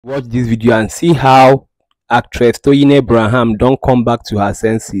Watch this video and see how actress Toyin don't come back to her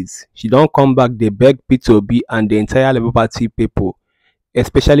senses. She don't come back, they beg P2B and the entire Labour Party people,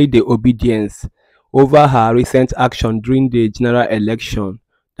 especially the Obidients, over her recent action during the general election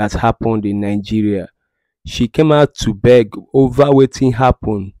that happened in Nigeria. She came out to beg over wetin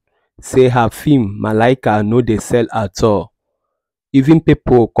happen, say her film Malaika no dey sell at all. Even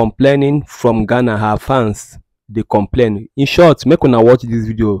people complaining from Ghana, her fans, they complain. In short, make una watch this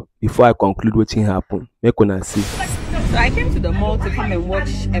video before I conclude wetin happen. Make una see. So I came to the mall to come and watch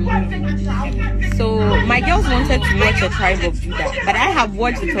a movie. So my girls wanted to watch A Tribe of Judah, but I have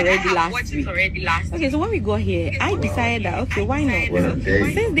watched it already last week. Okay, so when we got here, I decided that, okay, why not?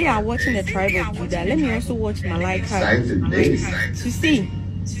 Since they are watching The Tribe of Judah, let me also watch malaika to see.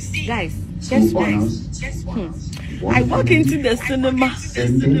 Guys, guess what? I walk into the cinema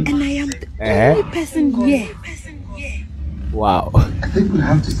and I am the only person here. Wow. I think we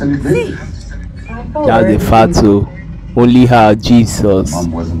have to celebrate. That's the fact too. Only her, Jesus.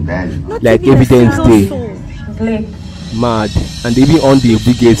 Mom wasn't bad. Like Evidence Day. Mad. And even on the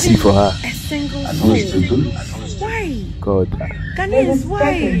Obidients for her. A single soul. Why? God. Ghanaians,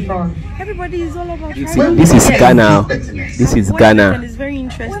 why? Everybody is all about This is Ghana. This is Ghana. It's very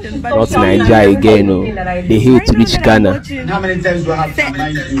interesting. Not Nigeria again. No. They hate to reach Ghana. How many times do I have to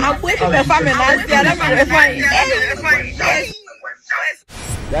remind you? I'm waiting for family.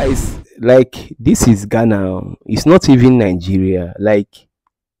 Guys, like, this is Ghana. It's not even Nigeria. Like,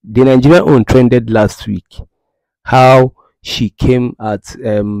 the Nigerian own trended last week. How she came at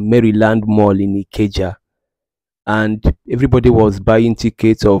Maryland Mall in Ikeja, and everybody was buying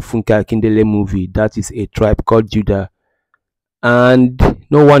tickets of Funke Akindele movie, that is A Tribe Called Judah, and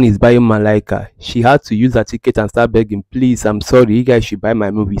no one is buying Malaika. She had to use her ticket and start begging, please, I'm sorry, you guys should buy my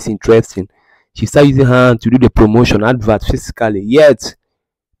movie, it's interesting. She started using her hand to do the promotion advert physically, yet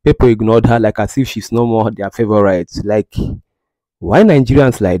people ignored her like as if she's no more their favorite. Like, why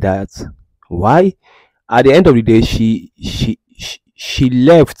Nigerians like that? Why? At the end of the day, she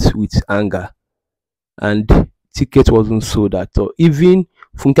left with anger, and ticket wasn't sold at all. Even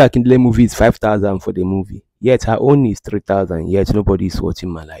Funke Akindele movie is 5,000 for the movie, yet her own is 3,000. Yet nobody is watching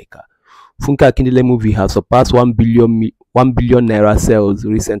Malaika. Funke Akindele movie has surpassed 1 billion naira sales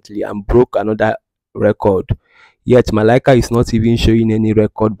recently and broke another record. Yet Malaika is not even showing any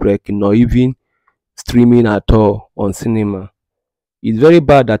record breaking, nor even streaming at all on cinema. It's very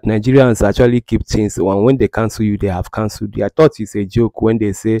bad that Nigerians actually keep things, and when they cancel you, they have cancelled you. I thought it's a joke when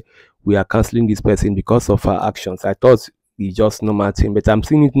they say we are cancelling this person because of her actions. I thought it's just normal thing, but I'm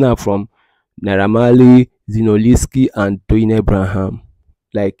seeing it now from Naira Marley, Zinoliski, and Toyin.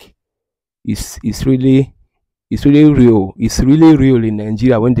 Like, it's really real. It's really real in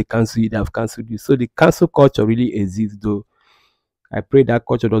Nigeria. When they cancel you, they have cancelled you. So the cancel culture really exists, though. I pray that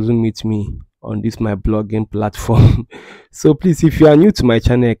culture doesn't meet me on this my blogging platform. So please, if you are new to my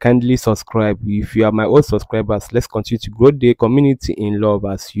channel, kindly subscribe. If you are my old subscribers, let's continue to grow the community in love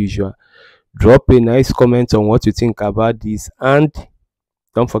as usual. Drop a nice comment on what you think about this, and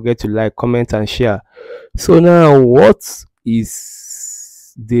don't forget to like, comment, and share. So now, what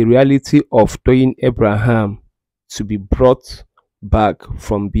is the reality of Toyin to be brought back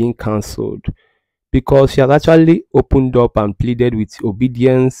from being cancelled? Because she has actually opened up and pleaded with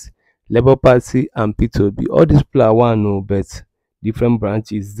Obidients, Labour Party, and P2B. All these people are one, no, but different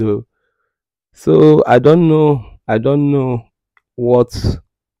branches though. So I don't know what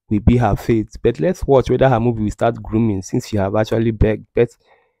will be her fate. But let's watch whether her movie will start grooming, since she have actually begged. But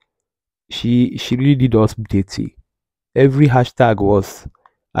she really did us dirty. Every hashtag was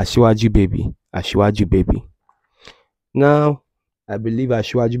Asiwaju baby, Asiwaju baby. Now I believe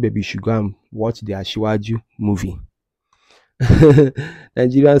Asiwaju baby should go and watch the Asiwaju movie.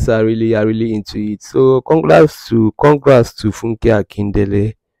 Nigerians are really into it. So congrats to Funke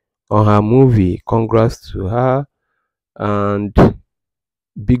Akindele on her movie. Congrats to her, and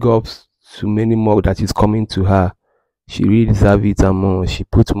big ups to many more that is coming to her. She really deserves it and more. She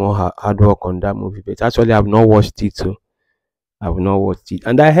put more hard work on that movie. But actually, I've not watched it, so I've not watched it.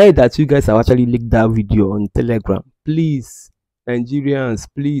 And I heard that you guys have actually leaked that video on Telegram. Please, Nigerians,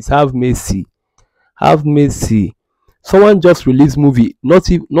 please have mercy. Have mercy. Someone just released movie not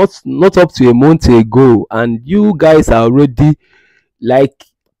up to a month ago, and you guys are already like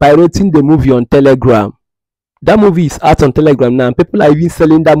pirating the movie on Telegram. That movie is out on Telegram now, and people are even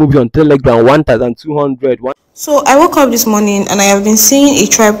selling that movie on Telegram 1,200. So I woke up this morning and I have been seeing A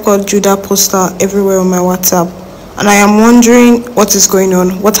Tribe Called Judah poster everywhere on my WhatsApp, and I am wondering what is going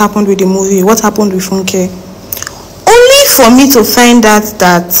on. What happened with the movie? What happened with Funke? Only for me to find out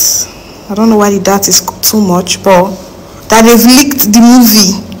that, I don't know why that is too much, but that they've leaked the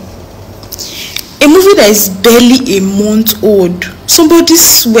movie. A movie that is barely a month old, somebody's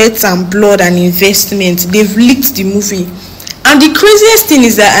sweat and blood and investment, they've leaked the movie. And the craziest thing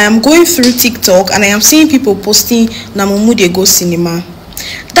is that I am going through TikTok and I am seeing people posting Namumu they go cinema.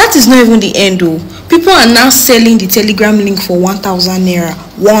 That is not even the end though. People are now selling the Telegram link for 1,000 naira,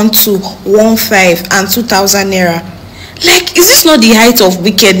 1,2, 1,5 and 2,000 naira. Like, is this not the height of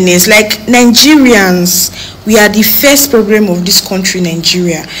wickedness? Like, Nigerians, we are the first problem of this country,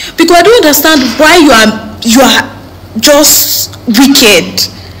 Nigeria. Because I don't understand why you are just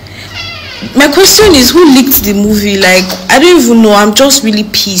wicked. My question is, who leaked the movie? Like, I don't even know. I'm just really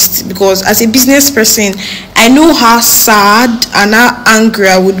pissed because as a business person, I know how sad and how angry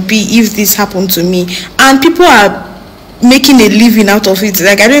I would be if this happened to me. And people are making a living out of it.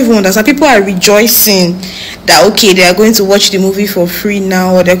 Like, I don't even understand. People are rejoicing that okay, they are going to watch the movie for free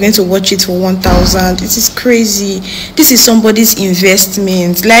now, or they're going to watch it for 1,000. This is crazy. This is somebody's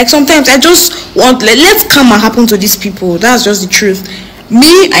investment. Like, sometimes I just want, like, let's karma happen to these people. That's just the truth.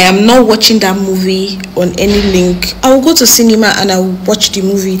 Me, I am not watching that movie on any link. I will go to cinema and I will watch the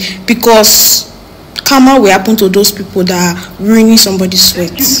movie because karma will happen to those people that are ruining somebody's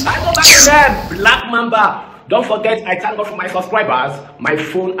sweat. Black Mamba. Don't forget, I thank God for my subscribers, my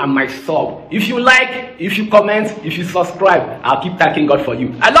phone, and my sub. If you like, if you comment, if you subscribe, I'll keep thanking God for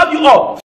you. I love you all.